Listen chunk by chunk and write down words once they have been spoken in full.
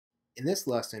In this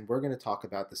lesson, we're going to talk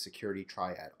about the security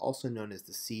triad, also known as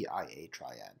the CIA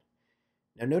triad.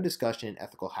 Now, no discussion in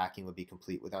ethical hacking would be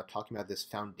complete without talking about this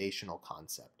foundational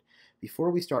concept.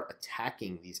 Before we start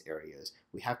attacking these areas,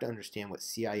 we have to understand what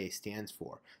CIA stands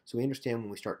for, so we understand when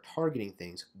we start targeting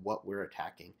things, what we're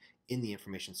attacking in the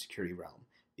information security realm.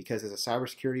 Because as a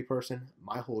cybersecurity person,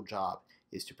 my whole job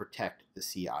is to protect the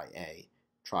CIA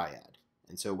triad.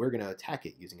 And so we're going to attack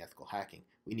it using ethical hacking.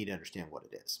 We need to understand what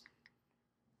it is.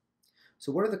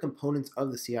 So what are the components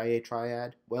of the CIA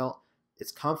triad? Well,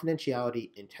 it's confidentiality,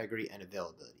 integrity, and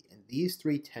availability. And these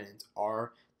three tenets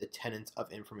are the tenets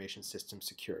of information system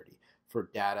security for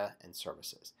data and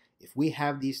services. If we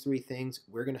have these three things,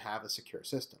 we're going to have a secure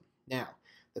system. Now,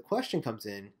 the question comes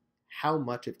in, how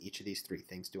much of each of these three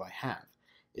things do I have?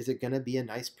 Is it going to be a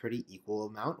nice, pretty equal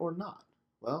amount or not?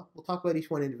 Well, we'll talk about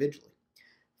each one individually.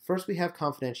 First, we have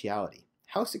confidentiality.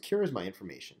 How secure is my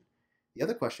information? The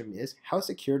other question is, how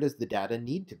secure does the data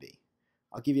need to be?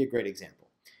 I'll give you a great example.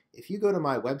 If you go to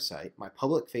my website, my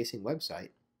public-facing website,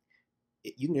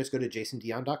 you can just go to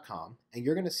jasondion.com and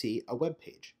you're going to see a web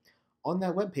page. On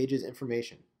that web page is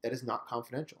information that is not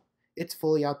confidential. It's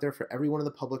fully out there for everyone in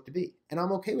the public to be, and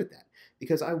I'm okay with that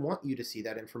because I want you to see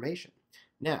that information.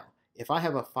 Now, if I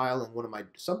have a file in one of my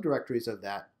subdirectories of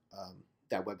that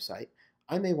website,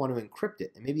 I may want to encrypt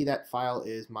it, and maybe that file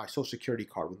is my social security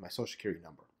card with my social security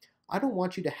number. I don't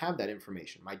want you to have that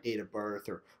information, my date of birth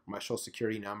or my social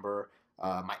security number,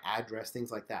 my address,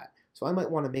 things like that. So I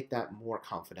might want to make that more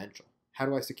confidential. How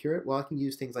do I secure it? Well, I can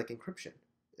use things like encryption.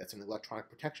 That's an electronic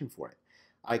protection for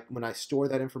it. When I store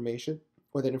that information,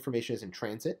 or that information is in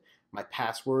transit, my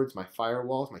passwords, my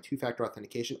firewalls, my two-factor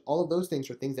authentication, all of those things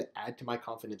are things that add to my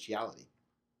confidentiality.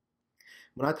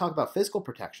 When I talk about physical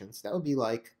protections, that would be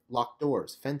like locked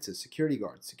doors, fences, security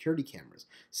guards, security cameras,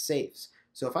 safes.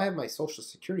 So if I have my social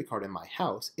security card in my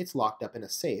house, it's locked up in a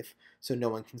safe so no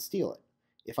one can steal it.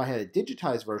 If I had a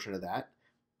digitized version of that,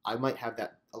 I might have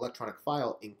that electronic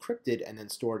file encrypted and then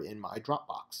stored in my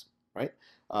Dropbox, right?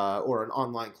 Or an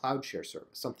online cloud share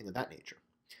service, something of that nature.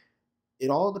 It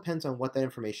all depends on what that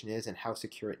information is and how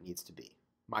secure it needs to be.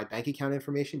 My bank account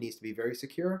information needs to be very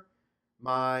secure.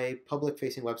 My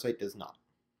public-facing website does not.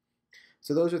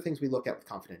 So those are things we look at with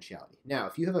confidentiality. Now,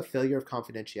 if you have a failure of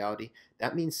confidentiality,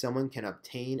 that means someone can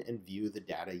obtain and view the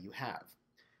data you have.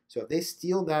 So if they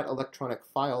steal that electronic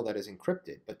file that is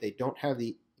encrypted, but they don't have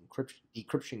the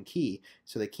decryption key,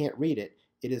 so they can't read it,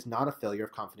 it is not a failure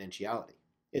of confidentiality.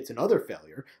 It's another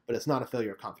failure, but it's not a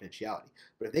failure of confidentiality.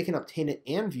 But if they can obtain it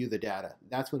and view the data,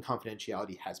 that's when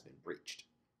confidentiality has been breached.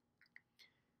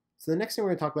 So the next thing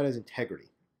we're going to talk about is integrity.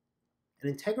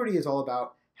 And integrity is all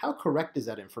about how correct is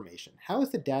that information? How has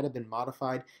the data been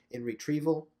modified in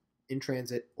retrieval, in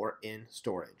transit, or in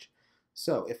storage?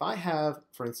 So if I have,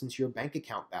 for instance, your bank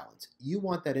account balance, you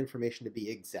want that information to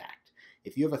be exact.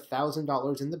 If you have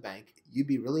 $1,000 in the bank, you'd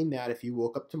be really mad if you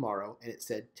woke up tomorrow and it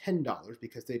said $10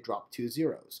 because they dropped 2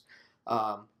 zeros.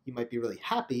 You might be really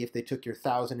happy if they took your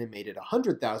 1,000 and made it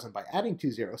 100,000 by adding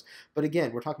 2 zeros. But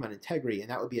again, we're talking about integrity, and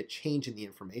that would be a change in the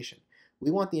information.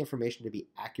 We want the information to be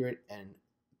accurate and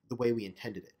the way we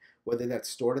intended it, whether that's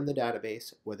stored in the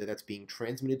database, whether that's being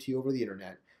transmitted to you over the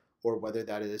internet, or whether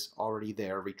that is already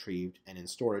there, retrieved, and in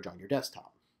storage on your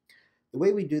desktop. The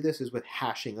way we do this is with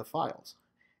hashing of files.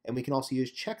 And we can also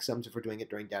use checksums if we're doing it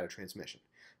during data transmission.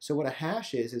 So what a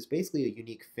hash is basically a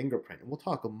unique fingerprint. And we'll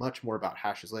talk much more about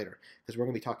hashes later, because we're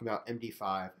going to be talking about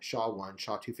MD5, SHA-1,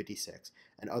 SHA-256,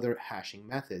 and other hashing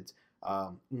methods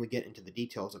when we get into the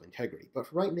details of integrity. But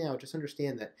for right now, just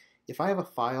understand that if I have a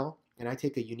file and I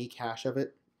take a unique hash of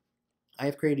it, I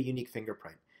have created a unique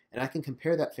fingerprint. And I can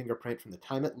compare that fingerprint from the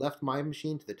time it left my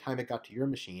machine to the time it got to your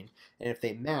machine. And if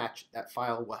they match, that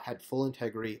file had full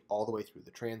integrity all the way through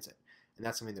the transit. And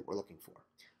that's something that we're looking for.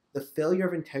 The failure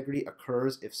of integrity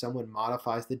occurs if someone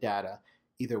modifies the data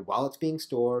either while it's being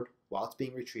stored, while it's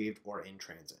being retrieved, or in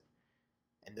transit.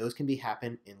 And those can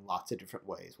happen in lots of different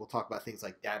ways. We'll talk about things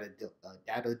like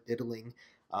data diddling,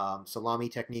 salami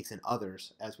techniques, and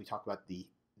others as we talk about the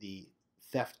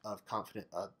theft of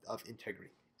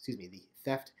integrity. The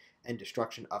theft and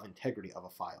destruction of integrity of a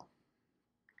file.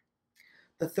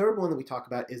 The third one that we talk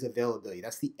about is availability.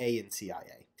 That's the A in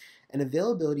CIA. And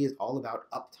availability is all about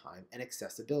uptime and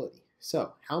accessibility.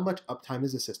 So, how much uptime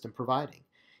is the system providing?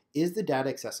 Is the data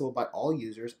accessible by all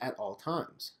users at all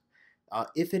times?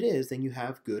 If it is, then you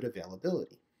have good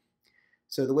availability.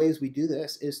 So the ways we do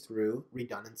this is through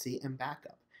redundancy and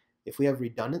backup. If we have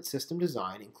redundant system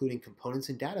design, including components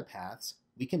and data paths,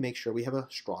 we can make sure we have a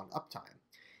strong uptime.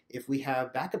 If we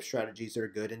have backup strategies that are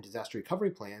good and disaster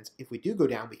recovery plans, if we do go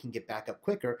down, we can get back up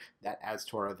quicker. That adds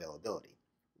to our availability.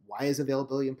 Why is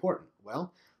availability important?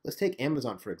 Well, Let's take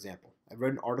Amazon for example. I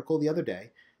read an article the other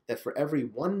day that for every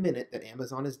 1 minute that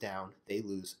Amazon is down, they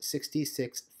lose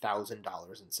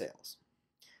 $66,000 in sales.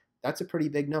 That's a pretty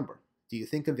big number. Do you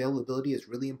think availability is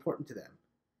really important to them?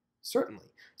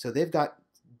 Certainly. So they've got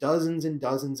dozens and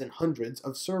dozens and hundreds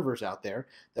of servers out there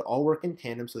that all work in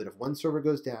tandem so that if one server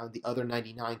goes down, the other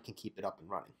 99 can keep it up and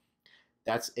running.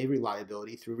 That's a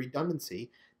reliability through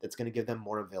redundancy that's going to give them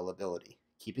more availability,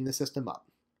 keeping the system up.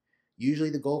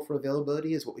 Usually the goal for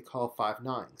availability is what we call 5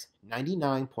 nines,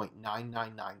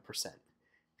 99.999%.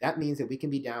 That means that we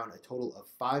can be down a total of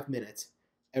 5 minutes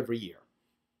every year,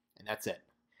 and that's it.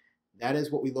 That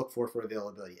is what we look for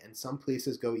availability, and some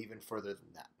places go even further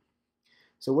than that.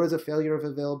 So what is a failure of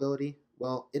availability?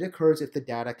 Well, it occurs if the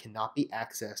data cannot be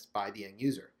accessed by the end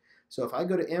user. So if I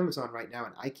go to Amazon right now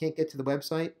and I can't get to the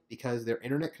website because their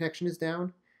internet connection is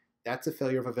down, that's a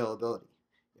failure of availability.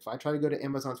 If I try to go to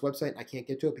Amazon's website and I can't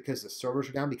get to it because the servers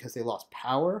are down because they lost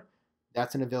power,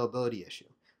 that's an availability issue.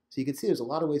 So you can see there's a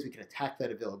lot of ways we can attack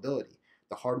that availability.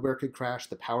 The hardware could crash,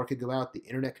 the power could go out, the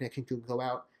internet connection could go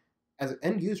out. As an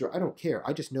end user, I don't care.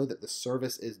 I just know that the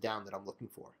service is down that I'm looking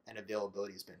for and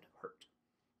availability has been hurt.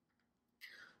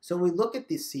 So when we look at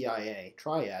the CIA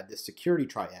triad, this security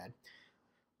triad,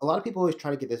 a lot of people always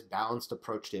try to get this balanced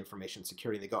approach to information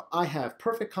security. They go, I have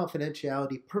perfect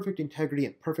confidentiality, perfect integrity,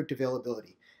 and perfect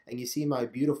availability. And you see my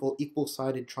beautiful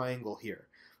equal-sided triangle here.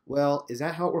 Well, is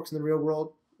that how it works in the real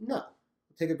world? No.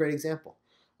 Take a great example.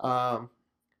 How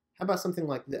about something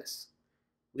like this?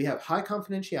 We have high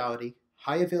confidentiality,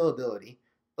 high availability,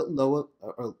 but low,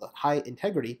 or high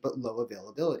integrity, but low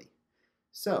availability.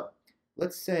 So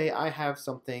let's say I have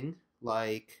something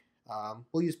like,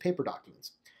 we'll use paper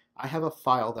documents. I have a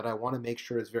file that I want to make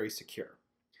sure is very secure.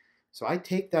 So I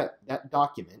take that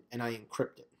document and I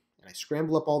encrypt it. And I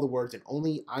scramble up all the words and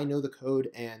only I know the code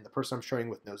and the person I'm sharing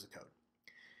with knows the code.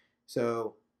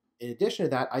 So in addition to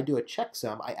that, I do a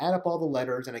checksum. I add up all the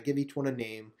letters and I give each one a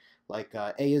name, like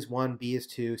A is 1, B is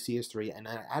 2, C is 3, and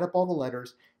I add up all the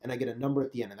letters and I get a number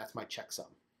at the end, and that's my checksum.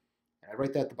 And I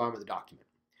write that at the bottom of the document.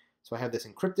 So I have this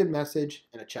encrypted message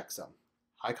and a checksum.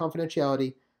 High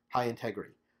confidentiality, high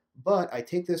integrity. But I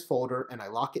take this folder and I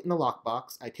lock it in a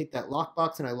lockbox. I take that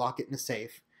lockbox and I lock it in a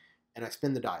safe and I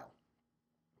spin the dial.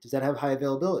 Does that have high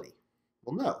availability?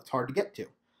 Well, no, it's hard to get to.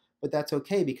 But that's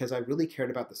okay because I really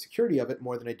cared about the security of it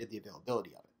more than I did the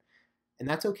availability of it. And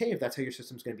that's okay if that's how your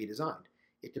system's going to be designed.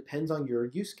 It depends on your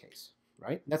use case,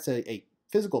 right? That's a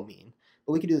physical mean,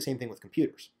 but we can do the same thing with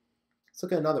computers. Let's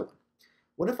look at another one.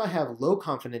 What if I have low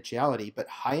confidentiality but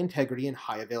high integrity and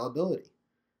high availability?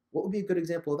 What would be a good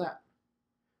example of that?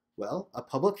 Well, a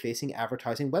public-facing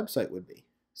advertising website would be.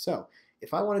 So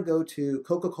if I want to go to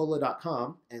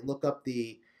Coca-Cola.com and look up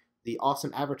the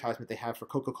awesome advertisement they have for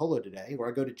Coca-Cola today, or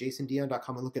I go to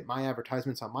jasondion.com and look at my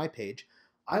advertisements on my page,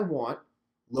 I want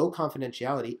low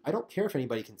confidentiality. I don't care if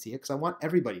anybody can see it because I want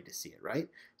everybody to see it, right?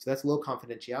 So that's low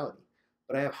confidentiality.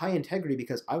 But I have high integrity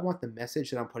because I want the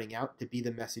message that I'm putting out to be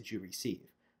the message you receive.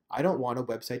 I don't want a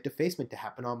website defacement to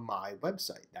happen on my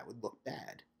website. That would look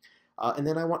bad. And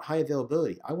then I want high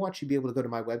availability. I want you to be able to go to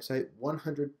my website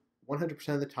 100%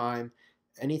 of the time,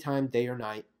 anytime, day or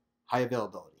night, high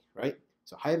availability, right?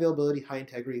 So high availability, high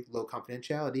integrity, low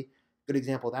confidentiality. Good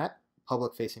example of that,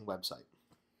 public-facing website.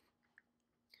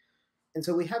 And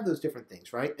so we have those different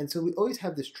things, right? And so we always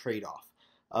have this trade-off.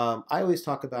 I always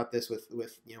talk about this with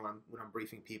when I'm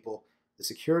briefing people, the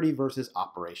security versus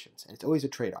operations, and it's always a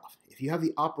trade-off. If you have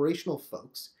the operational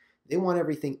folks, they want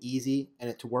everything easy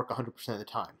and it to work 100% of the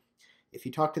time. If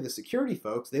you talk to the security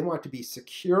folks, they want it to be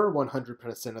secure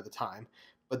 100% of the time,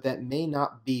 but that may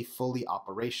not be fully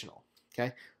operational.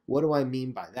 Okay, what do I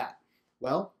mean by that?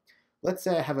 Well, let's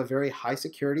say I have a very high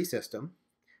security system,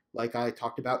 like I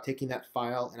talked about, taking that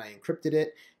file and I encrypted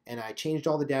it and I changed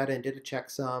all the data and did a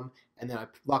checksum and then I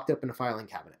locked it up in a filing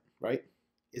cabinet, right?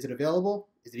 Is it available?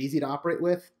 Is it easy to operate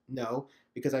with? No,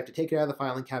 because I have to take it out of the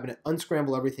filing cabinet,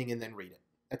 unscramble everything, and then read it.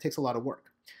 That takes a lot of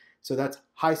work. So that's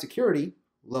high security,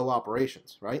 low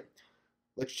operations, right?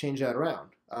 Let's change that around.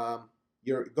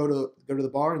 You go to the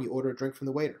bar and you order a drink from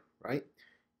the waiter, right?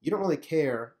 You don't really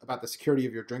care about the security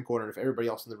of your drink order if everybody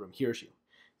else in the room hears you.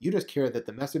 You just care that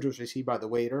the message was received by the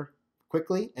waiter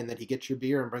quickly and that he gets your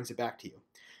beer and brings it back to you.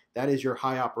 That is your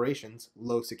high operations,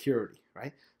 low security,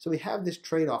 right? So we have this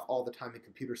trade-off all the time in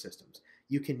computer systems.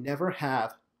 You can never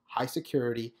have high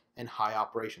security and high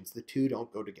operations. The two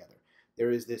don't go together. There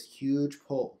is this huge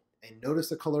pull. And notice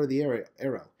the color of the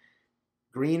arrow.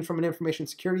 Green from an information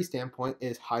security standpoint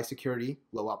is high security,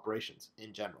 low operations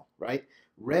in general, right?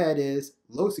 Red is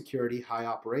low security, high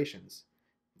operations.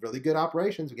 Really good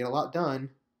operations, we get a lot done,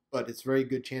 but it's a very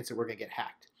good chance that we're going to get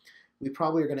hacked. we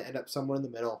probably are going to end up somewhere in the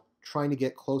middle trying to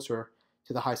get closer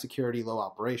to the high security, low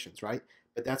operations, right?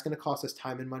 But that's going to cost us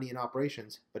time and money in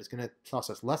operations, but it's going to cost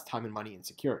us less time and money in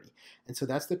security. And so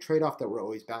that's the trade-off that we're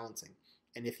always balancing.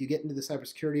 And if you get into the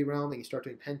cybersecurity realm and you start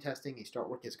doing pen testing, you start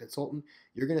working as a consultant,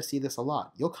 you're going to see this a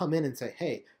lot. You'll come in and say,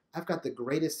 hey, I've got the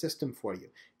greatest system for you.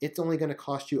 It's only going to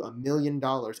cost you $1 million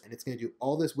and it's going to do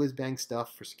all this whiz-bang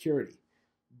stuff for security.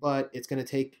 But it's going to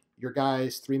take your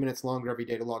guys 3 minutes longer every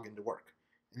day to log into work.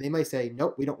 And they might say,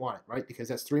 nope, we don't want it, right? Because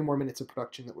that's 3 more minutes of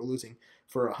production that we're losing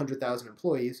for 100,000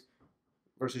 employees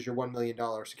versus your $1 million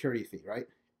security fee, right?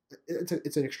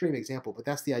 It's an extreme example, but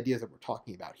that's the idea that we're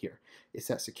talking about here. It's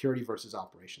that security versus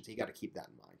operations. You got to keep that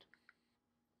in mind.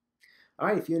 All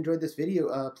right, if you enjoyed this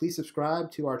video, please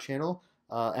subscribe to our channel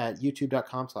at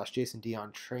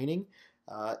youtube.com/jasondiontraining.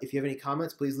 If you have any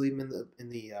comments, please leave them in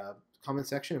the comment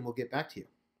section and we'll get back to you.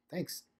 Thanks.